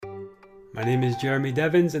My name is Jeremy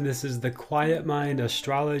Devins, and this is the Quiet Mind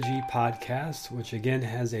Astrology podcast, which again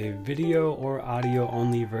has a video or audio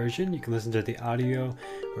only version. You can listen to the audio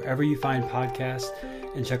wherever you find podcasts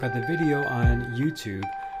and check out the video on YouTube.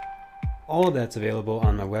 All of that's available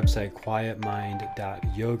on my website,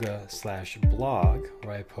 quietmind.yoga/blog,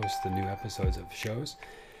 where I post the new episodes of shows.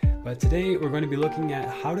 But today we're going to be looking at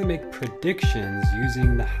how to make predictions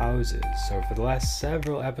using the houses. So for the last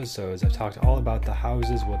several episodes, I've talked all about the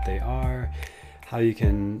houses, what they are, how you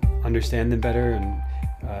can understand them better, and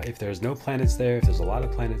if there's no planets there, if there's a lot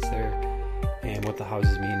of planets there, and what the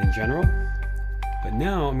houses mean in general. But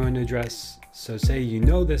now I'm going to address, so say you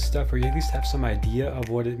know this stuff, or you at least have some idea of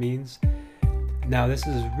what it means. Now this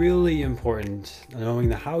is really important. Knowing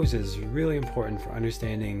the houses is really important for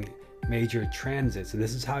understanding major transits, and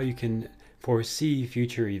this is how you can foresee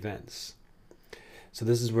future events. So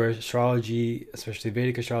this is where astrology, especially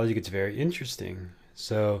Vedic astrology, gets very interesting.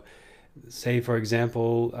 So say for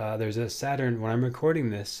example, there's a Saturn, when I'm recording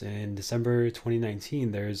this in December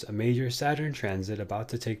 2019, there's a major Saturn transit about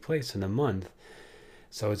to take place in a month.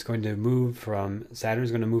 So it's going to move from, Saturn's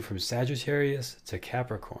going to move from Sagittarius to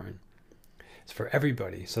Capricorn. It's for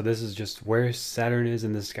everybody. So this is just where Saturn is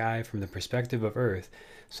in the sky from the perspective of Earth.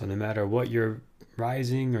 So no matter what your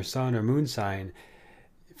rising or sun or moon sign,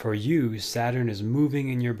 for you, Saturn is moving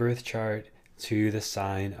in your birth chart to the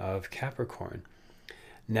sign of Capricorn.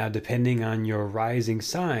 Now, depending on your rising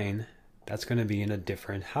sign, that's going to be in a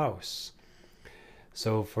different house.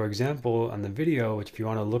 So for example, on the video, which if you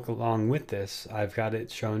want to look along with this, I've got it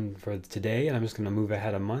shown for today, and I'm just going to move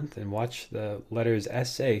ahead a month and watch the letters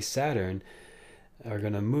SA, Saturn, are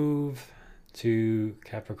going to move to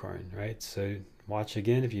Capricorn, right? So watch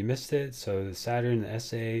again if you missed it. So the Saturn, the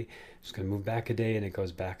SA, is going to move back a day, and it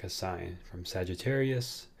goes back a sign from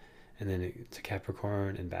Sagittarius and then to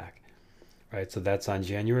Capricorn and back, right? So that's on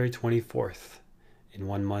January 24th, in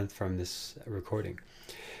 1 month from this recording.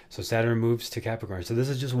 So Saturn moves to Capricorn. So this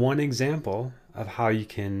is just one example of how you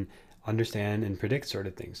can understand and predict sort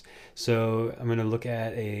of things. So I'm going to look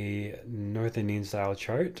at a North Indian style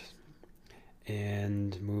chart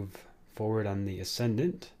and move forward on the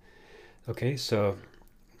ascendant. Okay, so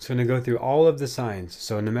it's going to go through all of the signs.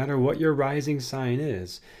 So no matter what your rising sign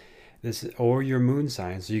is, this or your moon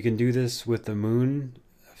sign, so you can do this with the moon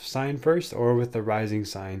sign first or with the rising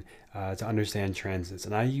sign to understand transits.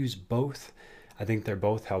 And I use both. I think they're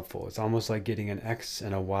both helpful. It's almost like getting an X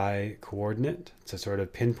and a Y coordinate to sort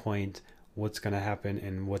of pinpoint what's going to happen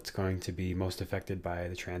and what's going to be most affected by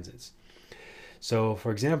the transits. So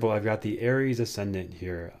for example, I've got the Aries ascendant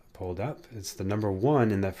here pulled up. It's the number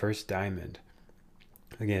 1 in the first diamond.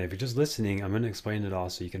 Again, if you're just listening, I'm going to explain it all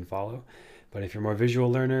so you can follow. But if you're a more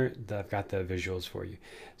visual learner, I've got the visuals for you.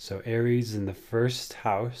 So Aries in the first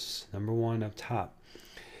house, number 1 up top.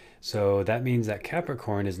 So that means that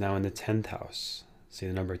Capricorn is now in the 10th house. See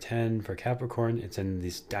the number 10 for Capricorn, it's in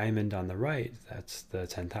this diamond on the right. That's the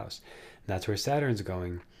 10th house. And that's where Saturn's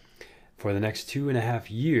going for the next 2.5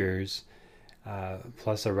 years,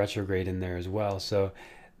 plus a retrograde in there as well. So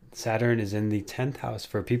Saturn is in the 10th house.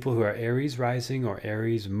 For people who are Aries rising or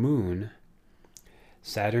Aries moon,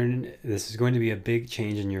 Saturn, this is going to be a big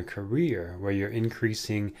change in your career where you're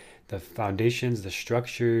increasing the foundations, the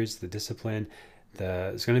structures, the discipline.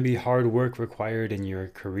 It's going to be hard work required in your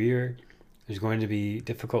career. There's going to be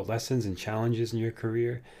difficult lessons and challenges in your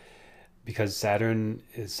career because Saturn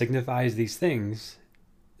signifies these things.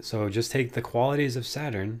 So just take the qualities of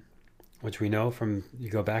Saturn, which we know from, you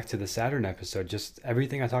go back to the Saturn episode, just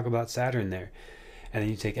everything I talk about Saturn there. And then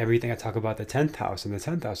you take everything I talk about the 10th house in the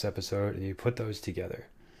 10th house episode and you put those together.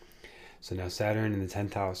 So now Saturn in the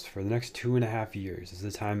 10th house for the next 2.5 years is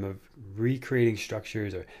the time of recreating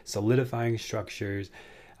structures or solidifying structures,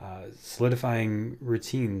 solidifying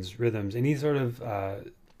routines, rhythms, any sort of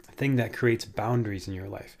thing that creates boundaries in your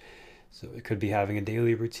life. So it could be having a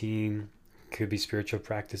daily routine, it could be spiritual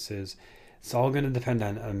practices. It's all going to depend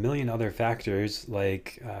on a million other factors,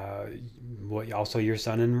 like what also your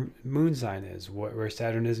sun and moon sign is, where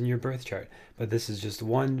Saturn is in your birth chart. But this is just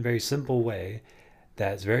one very simple way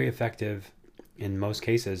that's very effective in most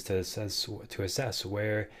cases to assess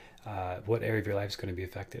where what area of your life is going to be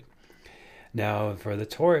affected. Now, for the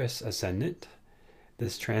Taurus ascendant,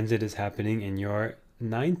 this transit is happening in your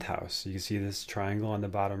 9th house. You can see this triangle on the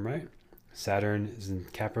bottom right. Saturn is in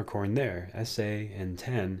Capricorn there, SA and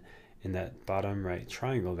 10. In that bottom right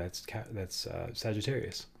triangle, that's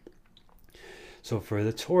Sagittarius. So for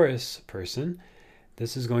the Taurus person,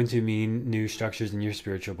 this is going to mean new structures in your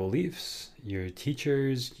spiritual beliefs, your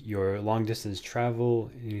teachers, your long distance travel,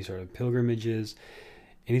 any sort of pilgrimages,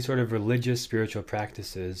 any sort of religious spiritual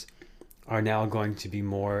practices are now going to be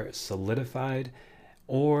more solidified,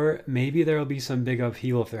 or maybe there will be some big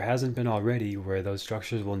upheaval if there hasn't been already, where those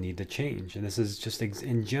structures will need to change. And this is just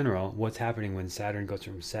in general what's happening when Saturn goes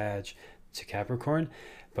from Sag to Capricorn.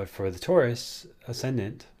 But for the Taurus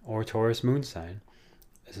ascendant or Taurus moon sign,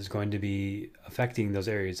 this is going to be affecting those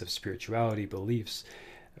areas of spirituality, beliefs,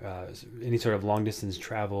 any sort of long distance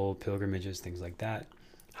travel, pilgrimages, things like that,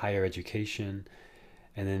 higher education.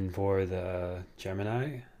 And then for the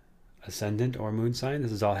Gemini ascendant or moon sign,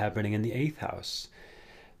 this is all happening in the 8th house.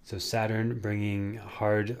 So Saturn bringing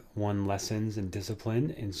hard-won lessons and discipline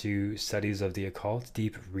into studies of the occult,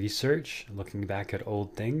 deep research, looking back at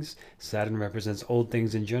old things. Saturn represents old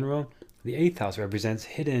things in general. The 8th house represents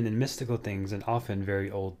hidden and mystical things, and often very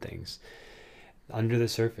old things. Under the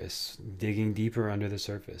surface, digging deeper under the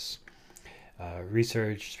surface.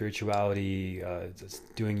 Research, spirituality,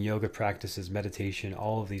 doing yoga practices, meditation,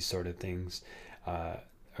 all of these sort of things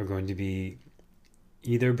are going to be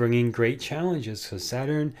either bringing great challenges. So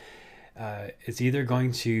Saturn is either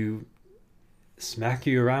going to smack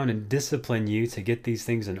you around and discipline you to get these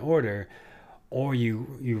things in order, or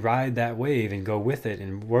you ride that wave and go with it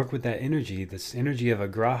and work with that energy, this energy of a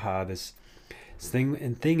graha, this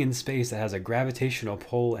thing in space that has a gravitational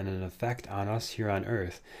pull and an effect on us here on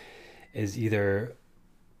Earth, is either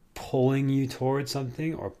pulling you towards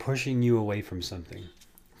something or pushing you away from something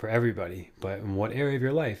for everybody. But in what area of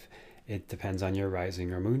your life, it depends on your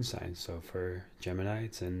rising or moon sign. So for Gemini,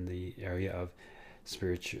 it's in the area of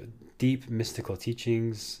spiritual, deep mystical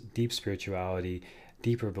teachings, deep spirituality,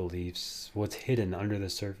 deeper beliefs, what's hidden under the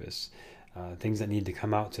surface, things that need to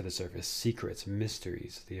come out to the surface, secrets,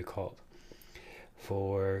 mysteries, the occult.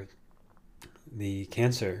 For the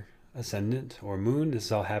Cancer ascendant or moon, this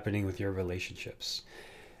is all happening with your relationships,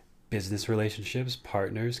 business relationships,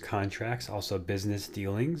 partners, contracts, also business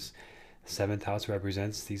dealings. 7th house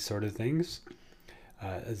represents these sort of things.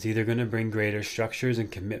 It's either going to bring greater structures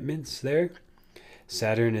and commitments there.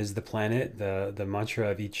 Saturn is the planet, the mantra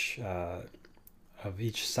of each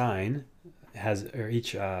sign has, or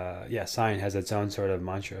each sign has its own sort of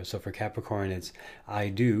mantra. So for Capricorn, it's I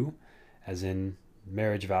do, as in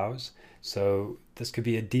marriage vows. So this could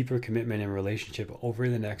be a deeper commitment and relationship over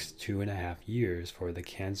the next 2.5 years for the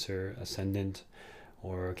Cancer ascendant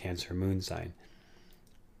or Cancer moon sign,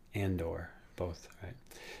 and or both, right?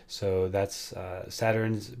 So that's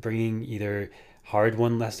Saturn's bringing either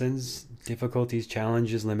hard-won lessons, difficulties,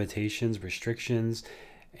 challenges, limitations, restrictions,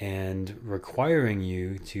 and requiring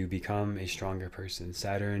you to become a stronger person.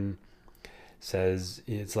 Saturn says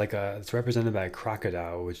it's represented by a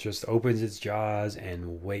crocodile, which just opens its jaws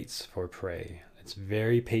and waits for prey. It's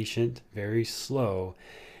very patient, very slow,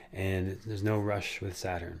 and there's no rush with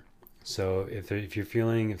Saturn. So if you're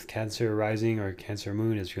feeling, if Cancer rising or Cancer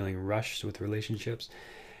moon is feeling rushed with relationships,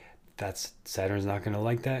 Saturn's not going to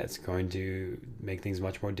like that. It's going to make things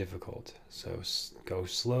much more difficult. So go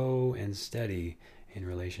slow and steady in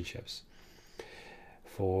relationships.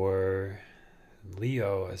 For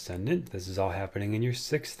Leo ascendant, this is all happening in your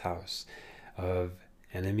 6th house of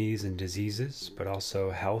enemies and diseases, but also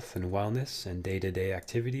health and wellness and day-to-day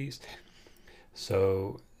activities.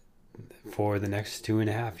 So for the next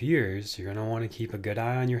 2.5 years, you're going to want to keep a good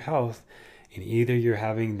eye on your health, and either you're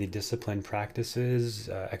having the disciplined practices,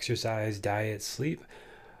 exercise, diet, sleep,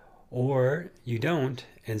 or you don't,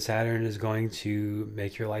 and Saturn is going to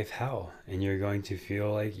make your life hell, and you're going to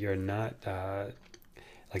feel like you're not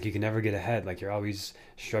like you can never get ahead, like you're always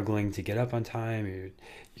struggling to get up on time.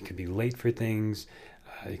 You could be late for things.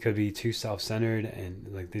 You could be too self-centered, and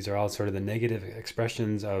like these are all sort of the negative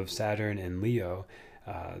expressions of Saturn and Leo,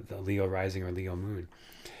 the Leo rising or Leo moon.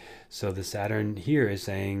 So the Saturn here is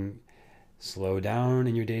saying, slow down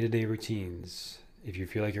in your day-to-day routines. If you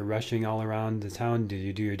feel like you're rushing all around the town, do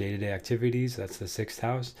your day-to-day activities? That's the 6th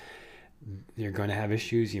house. You're going to have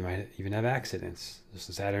issues. You might even have accidents.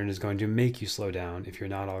 So Saturn is going to make you slow down if you're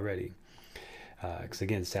not already. Because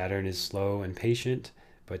again, Saturn is slow and patient,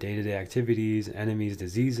 but day-to-day activities, enemies,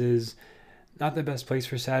 diseases, not the best place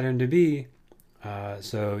for Saturn to be.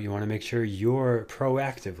 So you want to make sure you're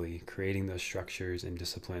proactively creating those structures and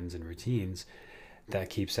disciplines and routines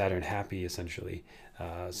that keep Saturn happy, essentially.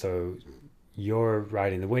 So you're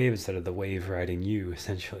riding the wave instead of the wave riding you,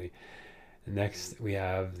 essentially. Next, we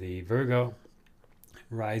have the Virgo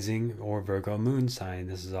rising or Virgo moon sign.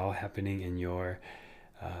 This is all happening in your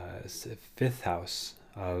 5th house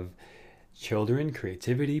of children,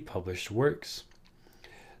 creativity, published works.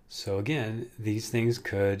 So again, these things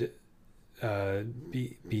could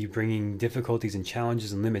be bringing difficulties and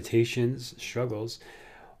challenges and limitations, struggles,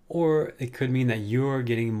 Or it could mean that you're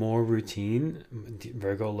getting more routine.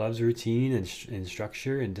 Virgo loves routine and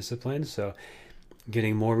structure and discipline. So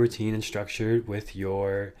getting more routine and structured with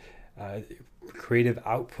your creative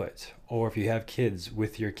output, or if you have kids,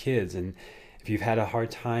 with your kids. And if you've had a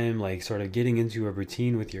hard time like sort of getting into a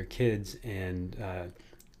routine with your kids and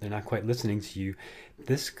they're not quite listening to you,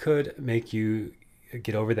 this could make you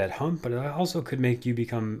get over that hump, but it also could make you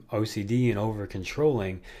become OCD and over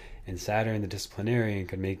controlling. And Saturn, the disciplinarian,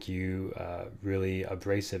 could make you really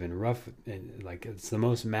abrasive and rough. And like it's the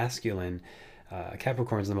most masculine.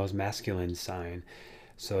 Capricorn is the most masculine sign.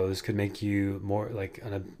 So this could make you more like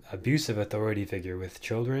an abusive authority figure with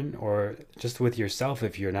children, or just with yourself.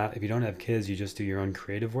 If you don't have kids, you just do your own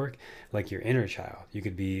creative work, like your inner child. You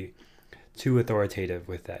could be too authoritative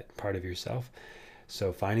with that part of yourself.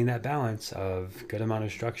 So finding that balance of good amount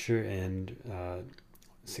of structure and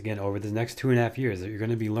so again, over the next 2.5 years, you're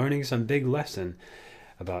going to be learning some big lesson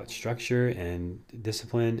about structure and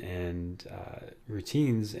discipline and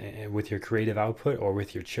routines and with your creative output, or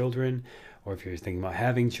with your children, or if you're thinking about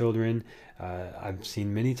having children. I've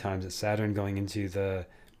seen many times that Saturn going into the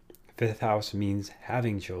 5th house means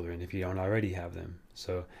having children if you don't already have them.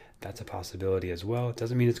 So that's a possibility as well. It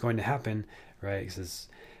doesn't mean it's going to happen, right? Because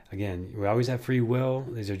again, we always have free will.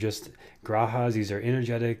 These are just grahas. These are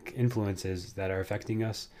energetic influences that are affecting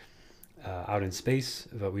us out in space,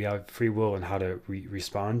 but we have free will and how to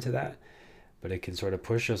respond to that. But it can sort of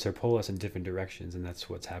push us or pull us in different directions, and that's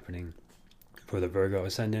what's happening for the Virgo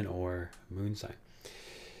ascendant or moon sign.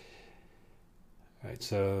 All right,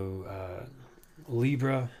 so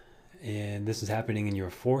Libra, and this is happening in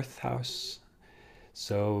your 4th house.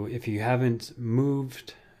 So if you haven't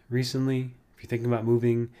moved recently, if you're thinking about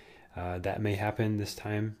moving, that may happen this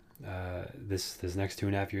time, this next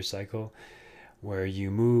 2.5 year cycle, where you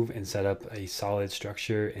move and set up a solid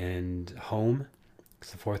structure and home,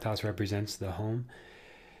 because the 4th house represents the home.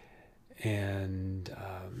 And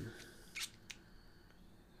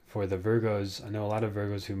for the Virgos, I know a lot of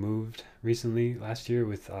Virgos who moved recently last year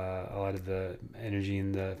with a lot of the energy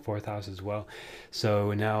in the 4th house as well.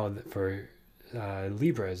 So now for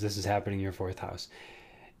Libras, this is happening in your 4th house.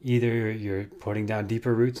 Either you're putting down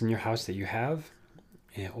deeper roots in your house that you have,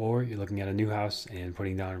 or you're looking at a new house and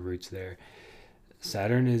putting down roots there.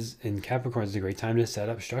 Saturn is in Capricorn is a great time to set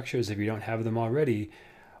up structures if you don't have them already,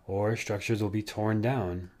 or structures will be torn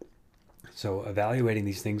down. So evaluating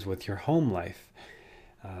these things with your home life,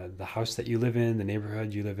 the house that you live in, the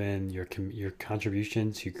neighborhood you live in, your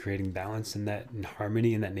contribution to creating balance in that, and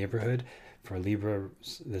harmony in that neighborhood. For Libra,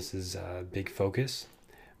 this is a big focus.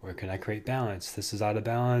 Where can I create balance? This is out of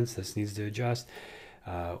balance. This needs to adjust.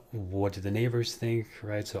 What do the neighbors think,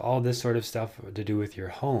 right? So all this sort of stuff to do with your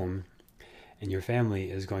home and your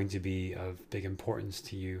family is going to be of big importance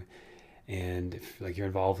to you. And if like you're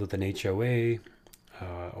involved with an HOA,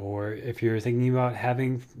 or if you're thinking about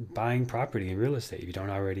buying property in real estate, if you don't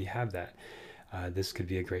already have that, this could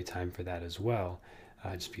be a great time for that as well.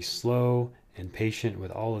 Just be slow and patient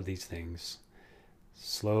with all of these things.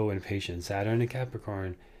 Slow and patient. Saturn and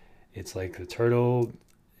Capricorn, it's like the turtle.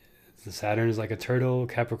 The Saturn is like a turtle.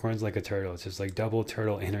 Capricorn's like a turtle. It's just like double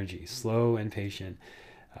turtle energy. Slow and patient.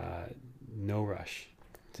 No rush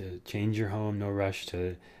to change your home. No rush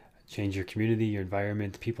to change your community, your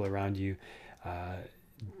environment, the people around you.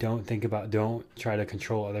 Don't try to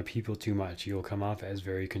control other people too much. You'll come off as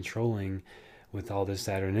very controlling with all this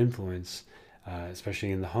Saturn influence,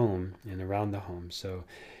 especially in the home and around the home. So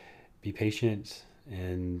be patient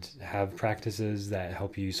and have practices that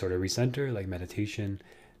help you sort of recenter, like meditation,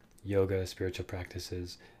 yoga, spiritual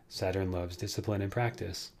practices. Saturn loves discipline and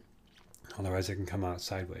practice. Otherwise, it can come out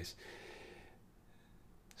sideways.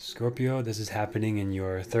 Scorpio, this is happening in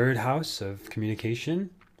your 3rd house of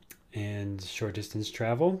communication and short distance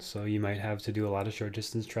travel. So you might have to do a lot of short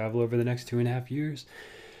distance travel over the next 2.5 years.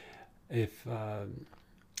 If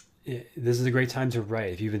this is a great time to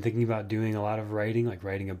write. If you've been thinking about doing a lot of writing, like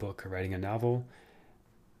writing a book or writing a novel,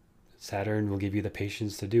 Saturn will give you the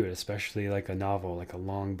patience to do it, especially like a novel, like a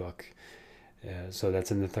long book. So that's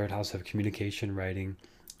in the 3rd house of communication, writing.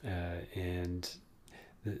 And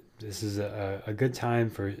this is a good time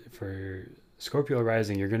for Scorpio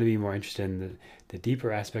rising. You're going to be more interested in the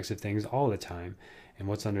deeper aspects of things all the time and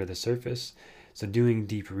what's under the surface. So doing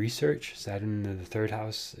deep research, Saturn in the 3rd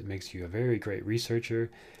house, it makes you a very great researcher.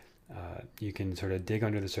 You can sort of dig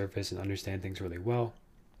under the surface and understand things really well.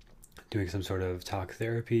 Doing some sort of talk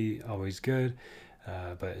therapy, always good.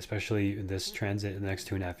 But especially in this transit in the next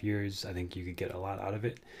 2.5 years, I think you could get a lot out of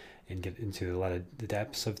it and get into a lot of the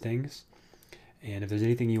depths of things. And if there's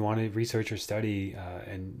anything you want to research or study,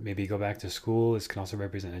 and maybe go back to school, this can also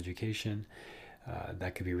represent education.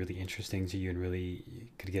 that could be really interesting to you and really you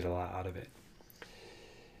could get a lot out of it.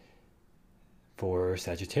 For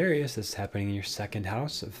Sagittarius, this is happening in your second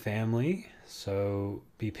house of family. So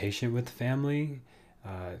be patient with family.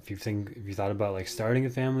 If you thought about like starting a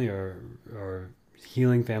family or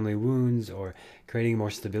healing family wounds or creating more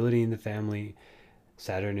stability in the family,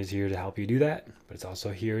 Saturn is here to help you do that, but it's also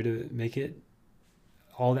here to make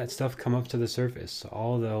all that stuff come up to the surface. So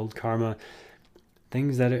all the old karma,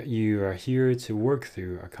 things that you are here to work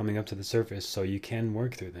through are coming up to the surface so you can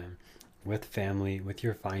work through them with family, with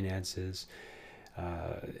your finances.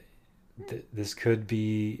 This could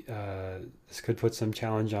put some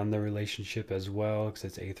challenge on the relationship as well because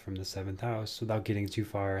it's 8th from the 7th house without getting too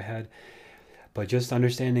far ahead. But just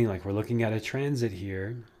understanding, like we're looking at a transit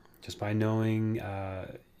here, just by knowing,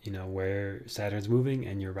 where Saturn's moving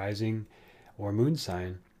and your rising or moon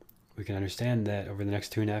sign, we can understand that over the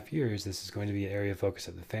next 2.5 years, this is going to be an area of focus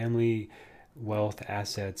of the family, wealth,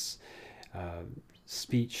 assets,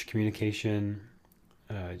 speech, communication.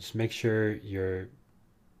 Just make sure you're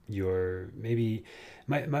maybe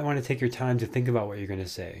might want to take your time to think about what you're going to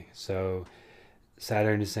say. So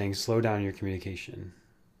Saturn is saying slow down your communication.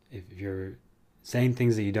 If you're saying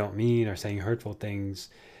things that you don't mean or saying hurtful things,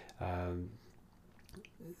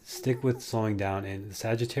 stick with slowing down. And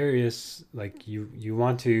Sagittarius, like you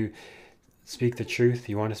want to speak the truth,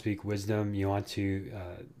 you want to speak wisdom, you want to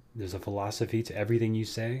there's a philosophy to everything you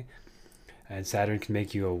say, and Saturn can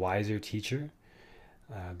make you a wiser teacher,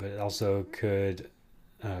 but it also could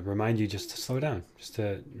remind you just to slow down, just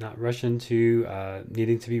to not rush into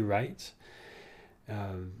needing to be right.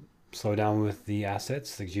 Slow down with the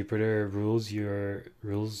assets. Like Jupiter rules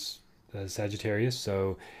Sagittarius,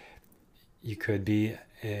 so you could be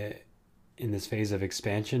in this phase of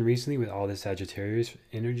expansion recently with all this Sagittarius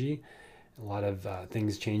energy. A lot of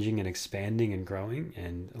things changing and expanding and growing,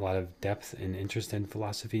 and a lot of depth and interest in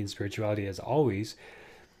philosophy and spirituality as always.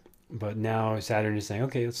 But now Saturn is saying,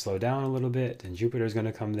 okay, let's slow down a little bit, and Jupiter is going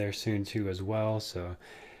to come there soon too as well. So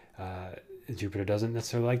Jupiter doesn't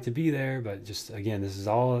necessarily like to be there, but just again, this is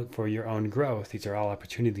all for your own growth. These are all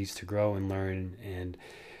opportunities to grow and learn, and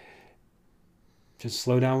just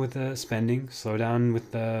slow down with the spending, slow down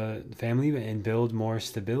with the family, and build more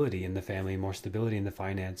stability in the family, more stability in the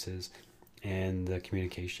finances, and the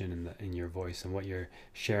communication in your voice and what you're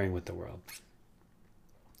sharing with the world.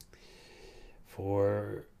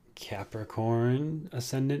 For Capricorn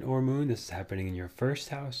ascendant or moon, this is happening in your first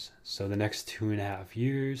house. So the next 2.5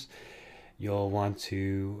 years, you'll want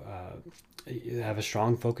to have a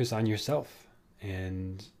strong focus on yourself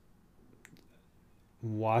and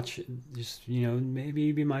watch, just,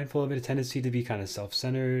 maybe be mindful of it, a tendency to be kind of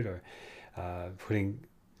self-centered or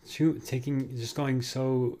going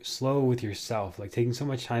so slow with yourself, like taking so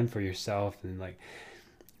much time for yourself and like,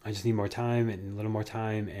 I just need more time and a little more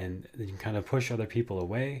time, and you can kind of push other people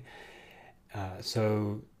away.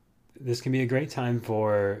 So this can be a great time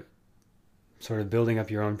for sort of building up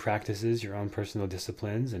your own practices, your own personal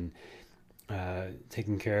disciplines, and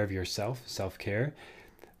taking care of yourself, self-care.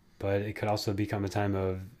 But it could also become a time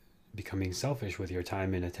of becoming selfish with your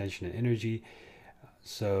time and attention and energy.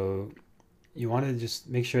 So you want to just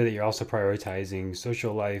make sure that you're also prioritizing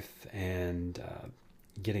social life and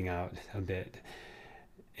getting out a bit.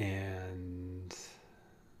 And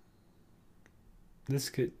this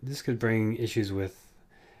could bring issues with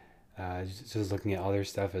just looking at other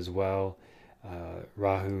stuff as well.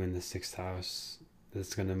 Rahu in the 6th house,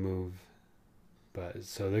 that's going to move. But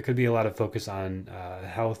so there could be a lot of focus on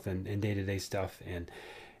health and day-to-day stuff and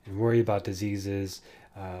worry about diseases.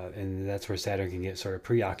 And that's where Saturn can get sort of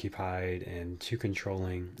preoccupied and too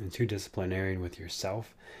controlling and too disciplinarian with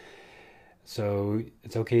yourself. So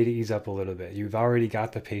it's okay to ease up a little bit. You've already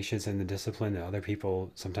got the patience and the discipline that other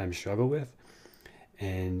people sometimes struggle with.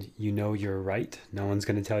 And you're right. No one's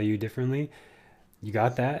going to tell you differently. You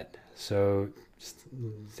got that. So just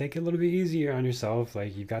take it a little bit easier on yourself.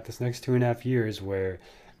 Like you've got this next 2.5 years where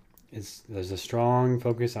there's a strong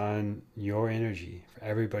focus on your energy.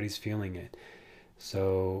 Everybody's feeling it.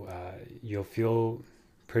 So you'll feel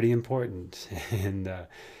pretty important, and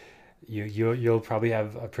you'll probably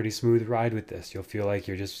have a pretty smooth ride with this. You'll feel like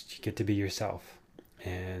you get to be yourself,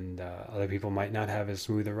 and other people might not have as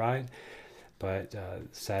smooth a ride, but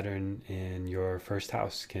Saturn in your first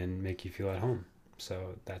house can make you feel at home.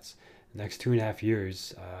 So that's the next 2.5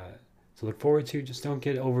 years to look forward to. Just don't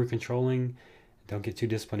get over controlling. Don't get too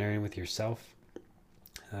disciplinarian with yourself.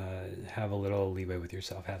 Have a little leeway with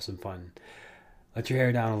yourself. Have some fun. Let your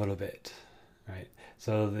hair down a little bit. Right.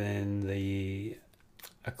 So then the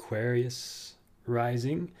Aquarius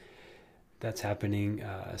rising, that's happening.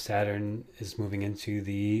 Saturn is moving into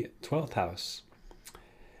the 12th house.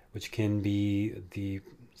 which can be the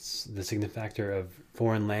significant factor of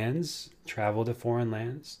foreign lands, travel to foreign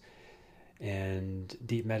lands, and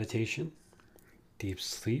deep meditation, deep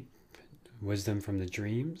sleep, wisdom from the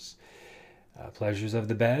dreams, pleasures of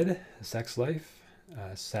the bed, sex life.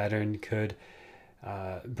 Saturn could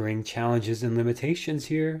bring challenges and limitations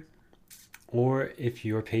here, or if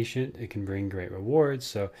you're patient, it can bring great rewards.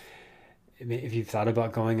 So if you've thought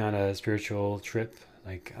about going on a spiritual trip,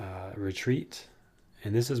 like a retreat,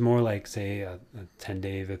 and this is more like, say, a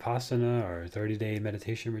 10-day Vipassana or a 30-day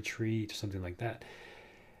meditation retreat or something like that,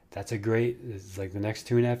 that's it's like the next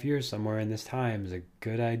 2.5 years, somewhere in this time, is a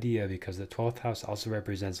good idea, because the 12th house also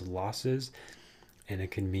represents losses, and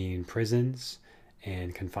it can mean prisons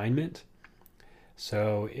and confinement.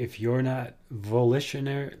 So if you're not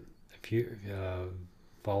voluntarily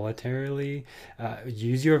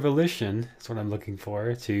use your volition, that's what I'm looking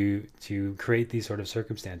for, to create these sort of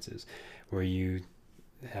circumstances where you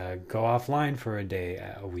go offline for a day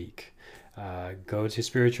a week, go to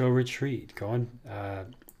spiritual retreat, go on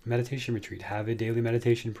meditation retreat, have a daily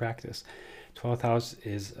meditation practice. 12th house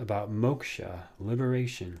is about moksha,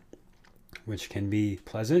 liberation, which can be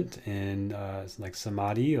pleasant and like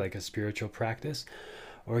samadhi, like a spiritual practice,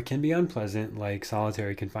 or it can be unpleasant, like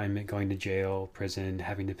solitary confinement, going to jail, prison,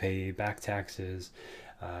 having to pay back taxes,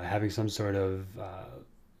 having some sort of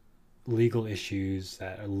legal issues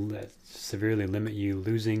that severely limit you,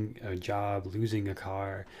 losing a job, losing a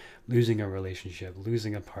car, losing a relationship,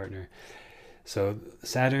 losing a partner. So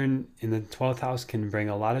Saturn in the 12th house can bring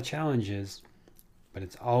a lot of challenges, but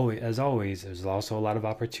it's always, as always, there's also a lot of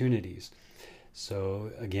opportunities.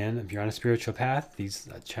 So again, if you're on a spiritual path, these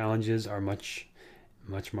challenges are much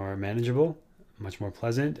more manageable, much more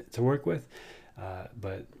pleasant to work with.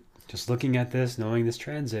 But just looking at this, knowing this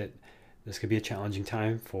transit, this could be a challenging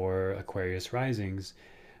time for Aquarius risings,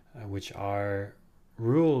 which are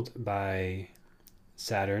ruled by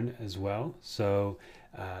Saturn as well. So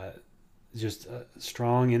just a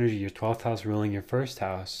strong energy, your 12th house ruling your first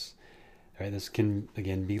house, right? This can,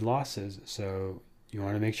 again, be losses. So you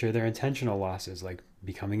want to make sure they're intentional losses, like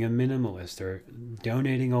becoming a minimalist or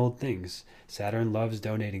donating old things. Saturn loves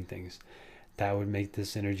donating things. That would make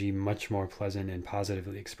this energy much more pleasant and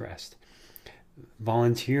positively expressed.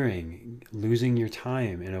 Volunteering, losing your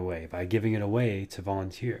time in a way by giving it away to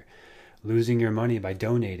volunteer. Losing your money by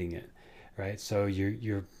donating it, right? So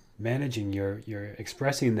you're managing, you're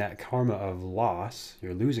expressing that karma of loss.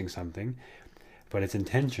 You're losing something, but it's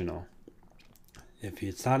intentional. If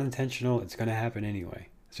it's not intentional, it's going to happen anyway.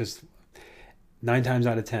 It's just 9 times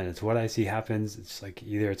out of 10, it's what I see happens. It's like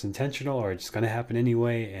either it's intentional or it's going to happen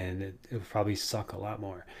anyway, and it'll probably suck a lot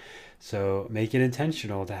more. So make it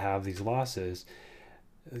intentional to have these losses.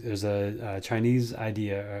 There's a Chinese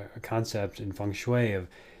idea, a concept in feng shui of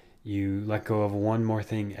you let go of one more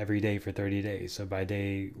thing every day for 30 days. So by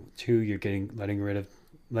day 2, you're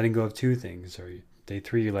letting go of 2 things, or day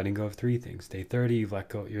 3, you're letting go of 3 things. Day 30,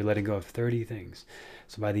 you're letting go of 30 things.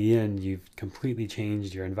 So by the end, you've completely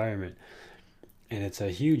changed your environment. And it's a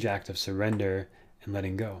huge act of surrender and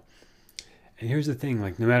letting go. And here's the thing,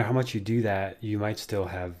 like, no matter how much you do that, you might still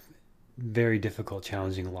have very difficult,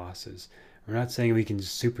 challenging losses. We're not saying we can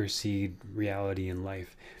supersede reality in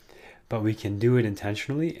life, but we can do it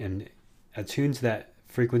intentionally and attune to that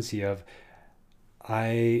frequency of,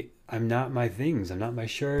 I'm not my things. I'm not my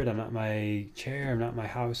shirt. I'm not my chair. I'm not my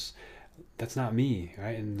house. That's not me,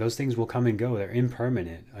 right? And those things will come and go. They're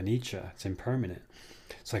impermanent. Anicca, it's impermanent.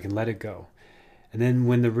 So I can let it go. And then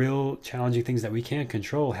when the real challenging things that we can't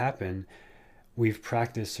control happen, we've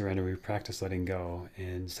practiced surrender. We've practiced letting go.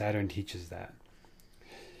 And Saturn teaches that,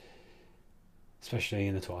 especially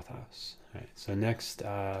in the 12th house. All right. So next,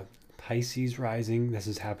 Pisces rising. This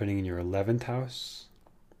is happening in your 11th house.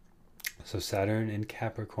 So Saturn in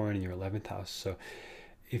Capricorn in your 11th house. So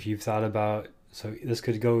if you've thought about, so this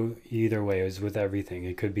could go either way, as with everything.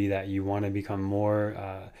 It could be that you want to become more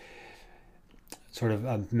sort of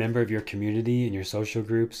a member of your community and your social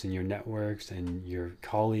groups and your networks and your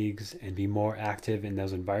colleagues, and be more active in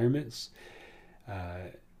those environments.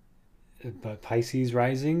 But Pisces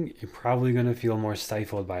rising, you're probably going to feel more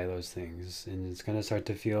stifled by those things. And it's going to start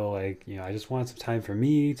to feel like, I just want some time for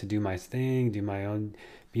me to do my thing, do my own,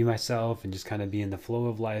 be myself, and just kind of be in the flow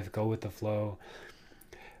of life, go with the flow.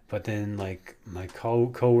 But then, like, my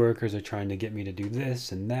co-workers are trying to get me to do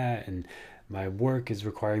this and that, and my work is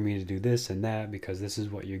requiring me to do this and that, because this is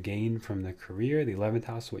what you gain from the career. The 11th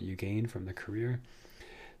house, what you gain from the career.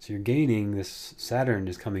 So you're gaining, this Saturn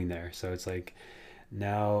is coming there. So it's like,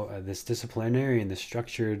 now this disciplinary and the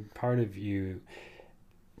structured part of you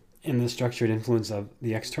And the structured influence of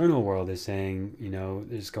the external world is saying,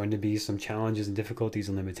 there's going to be some challenges and difficulties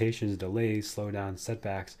and limitations, delays, slowdowns,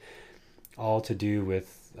 setbacks, all to do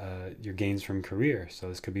with your gains from career. So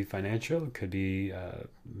this could be financial, it could be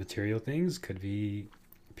material things, could be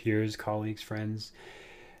peers, colleagues, friends.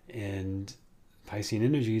 And Piscean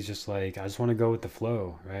energy is just like, I just want to go with the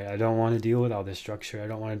flow, right? I don't want to deal with all this structure. I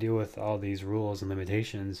don't want to deal with all these rules and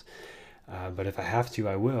limitations. But if I have to,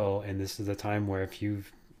 I will. And this is a time where if you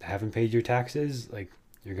haven't paid your taxes, like,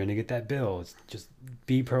 you're going to get that bill. It's just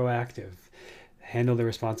be proactive. Handle the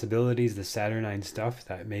responsibilities, the Saturnine stuff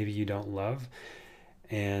that maybe you don't love.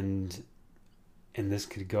 And this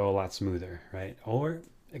could go a lot smoother, right? Or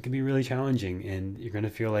it can be really challenging, and you're going to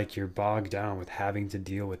feel like you're bogged down with having to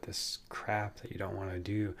deal with this crap that you don't want to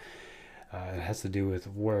do. It has to do with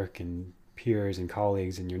work and peers and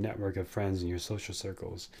colleagues and your network of friends and your social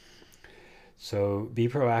circles. So be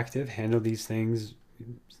proactive, handle these things,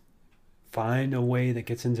 find a way that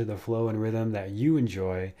gets into the flow and rhythm that you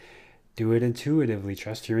enjoy. Do it intuitively,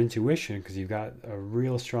 trust your intuition, because you've got a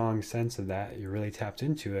real strong sense of that. You're really tapped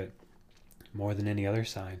into it more than any other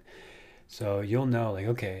sign. So you'll know, like,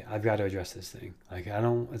 okay, I've got to address this thing. Like,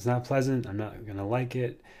 it's not pleasant. I'm not going to like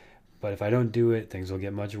it. But if I don't do it, things will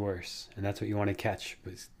get much worse. And that's what you want to catch.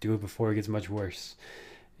 But do it before it gets much worse.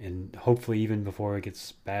 And hopefully even before it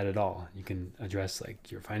gets bad at all. You can address,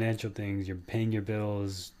 like, your financial things, you're paying your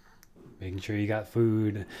bills, making sure you got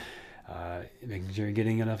food, making sure you're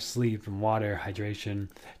getting enough sleep and water, hydration,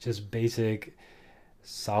 just basic,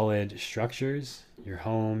 solid structures, your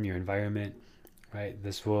home, your environment, right?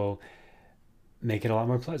 This will make it a lot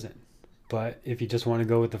more pleasant. But if you just want to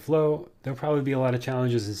go with the flow, there'll probably be a lot of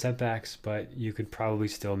challenges and setbacks, but you could probably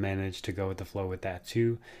still manage to go with the flow with that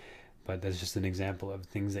too. But that's just an example of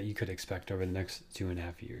things that you could expect over the next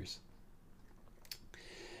 2.5 years.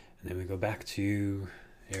 And then we go back to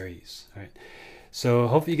Aries. All right. So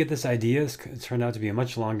hopefully you get this idea. It turned out to be a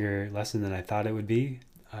much longer lesson than I thought it would be,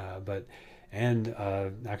 and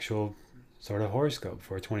actual sort of horoscope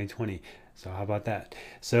for 2020. So how about that?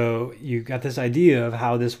 So you got this idea of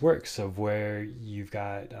how this works, of where you've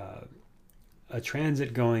got a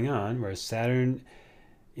transit going on, where Saturn,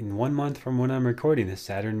 in 1 month from when I'm recording this,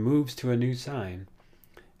 Saturn moves to a new sign.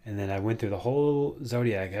 And then I went through the whole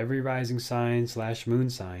zodiac, every rising sign / moon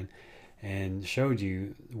sign, and showed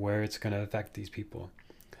you where it's going to affect these people.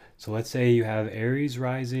 So let's say you have Aries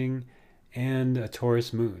rising and a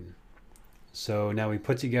Taurus moon. So now we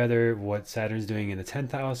put together what Saturn's doing in the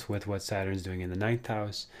 10th house with what Saturn's doing in the 9th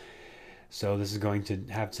house. So this is going to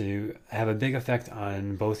have a big effect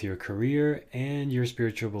on both your career and your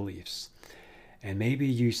spiritual beliefs. And maybe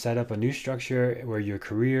you set up a new structure where your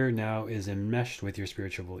career now is enmeshed with your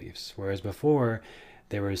spiritual beliefs. Whereas before,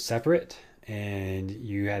 they were separate and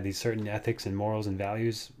you had these certain ethics and morals and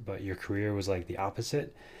values, but your career was like the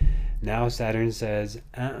opposite. Now Saturn says,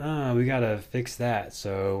 we got to fix that.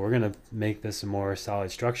 So we're going to make this a more solid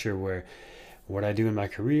structure where what I do in my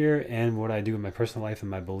career and what I do in my personal life and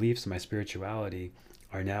my beliefs and my spirituality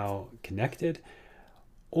are now connected.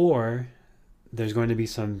 Or there's going to be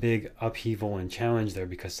some big upheaval and challenge there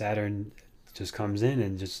because Saturn just comes in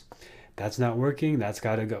and just, that's not working, that's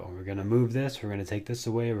got to go. We're going to move this, we're going to take this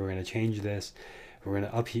away, we're going to change this, we're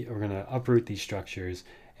going to uproot these structures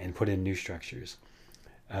and put in new structures.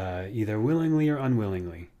 Either willingly or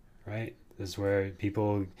unwillingly, right? This is where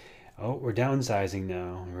people, we're downsizing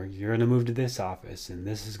now, or you're going to move to this office and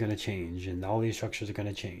this is going to change and all these structures are going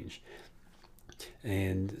to change.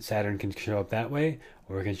 And Saturn can show up that way,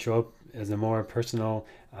 or it can show up as a more personal,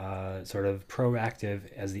 sort of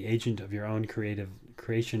proactive, as the agent of your own creative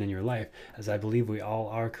creation in your life, as I believe we all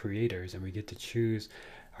are creators and we get to choose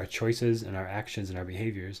our choices and our actions and our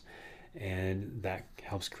behaviors. And that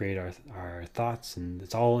helps create our thoughts, and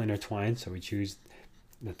it's all intertwined. So we choose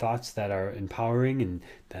the thoughts that are empowering, and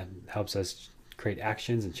that helps us create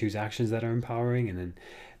actions and choose actions that are empowering. And then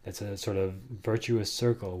that's a sort of virtuous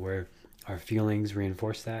circle where our feelings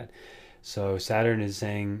reinforce that. So Saturn is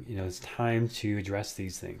saying, it's time to address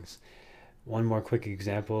these things. One more quick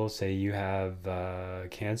example, say you have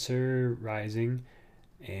Cancer rising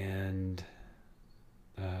and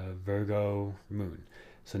Virgo moon.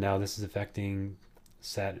 So now this is affecting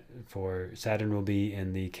Saturn will be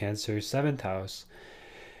in the Cancer 7th house,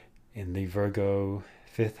 in the Virgo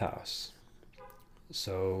 5th house.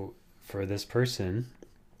 So for this person,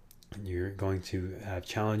 you're going to have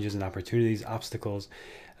challenges and opportunities, obstacles.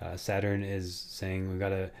 Saturn is saying we've got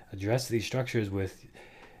to address these structures with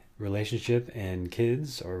relationship and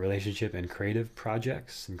kids, or relationship and creative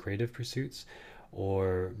projects and creative pursuits,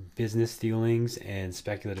 or business dealings and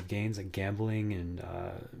speculative gains like gambling and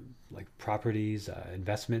like properties,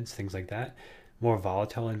 investments, things like that, more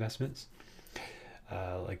volatile investments,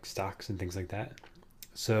 like stocks and things like that.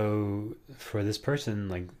 So for this person,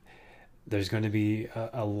 like there's going to be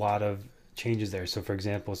a lot of changes there. So for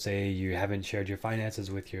example, say you haven't shared your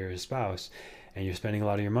finances with your spouse and you're spending a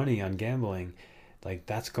lot of your money on gambling, like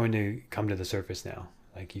that's going to come to the surface now.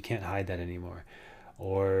 Like you can't hide that anymore.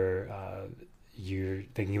 Or you're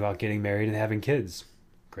thinking about getting married and having kids.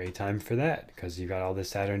 Great time for that, because you got all this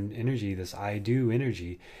Saturn energy, this I do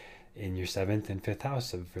energy in your 7th and 5th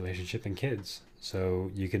house of relationship and kids. So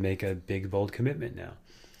you can make a big, bold commitment now.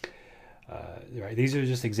 Right? These are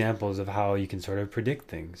just examples of how you can sort of predict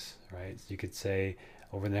things, right? You could say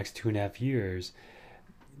over the next 2.5 years,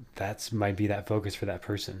 that's might be that focus for that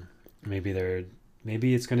person.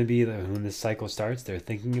 Maybe it's going to be that when this cycle starts, they're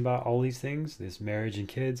thinking about all these things, this marriage and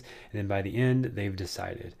kids, and then by the end, they've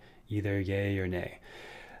decided either yay or nay.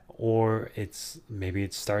 Or maybe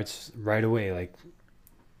it starts right away, like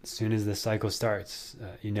as soon as the cycle starts.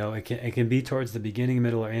 It can be towards the beginning,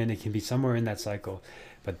 middle, or end. It can be somewhere in that cycle,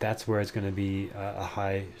 but that's where it's going to be a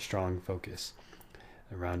high, strong focus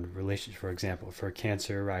around relationship. For example, for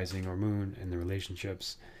Cancer, rising, or moon in the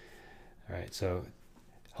relationships. All right, so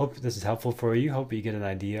hope this is helpful for you. Hope you get an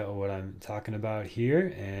idea of what I'm talking about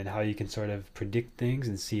here and how you can sort of predict things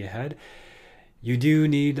and see ahead. You do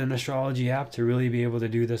need an astrology app to really be able to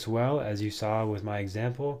do this well, as you saw with my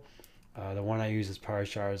example. The one I use is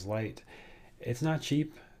Parashar's Light. It's not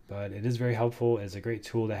cheap, but it is very helpful. It's a great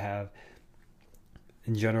tool to have.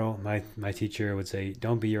 In general, my teacher would say,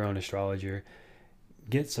 don't be your own astrologer.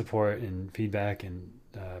 Get support and feedback and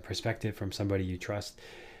perspective from somebody you trust.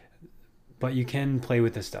 But you can play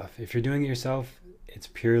with this stuff. If you're doing it yourself, it's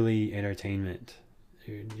purely entertainment.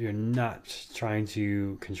 You're not trying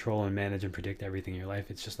to control and manage and predict everything in your life.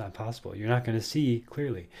 It's just not possible. You're not going to see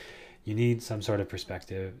clearly. You need some sort of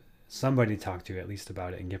perspective, somebody to talk to at least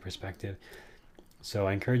about it and get perspective. So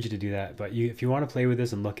I encourage you to do that. But if you want to play with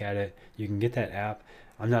this and look at it, you can get that app.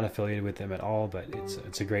 I'm not affiliated with them at all, but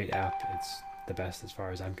it's a great app. It's the best as far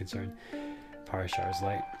as I'm concerned. Parashar's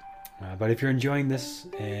Light. But if you're enjoying this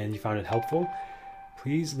and you found it helpful,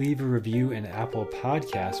 please leave a review in Apple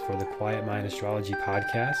Podcasts for the Quiet Mind Astrology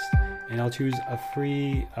Podcast, and I'll choose a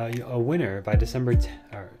winner by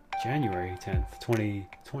January 10th,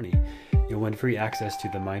 2020. You'll win free access to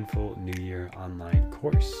the Mindful New Year online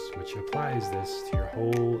course, which applies this to your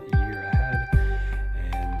whole year ahead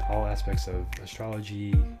and all aspects of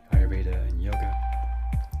astrology, Ayurveda, and yoga.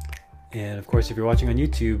 And of course, if you're watching on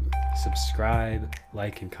YouTube, subscribe,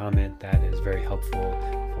 like, and comment. That is very helpful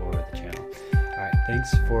for the channel. All right,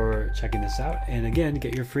 thanks for checking this out. And again,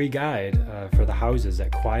 get your free guide for the houses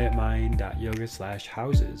at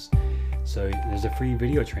quietmind.yoga/houses. So there's a free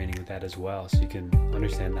video training with that as well, so you can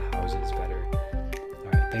understand the houses better. All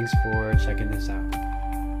right, thanks for checking this out.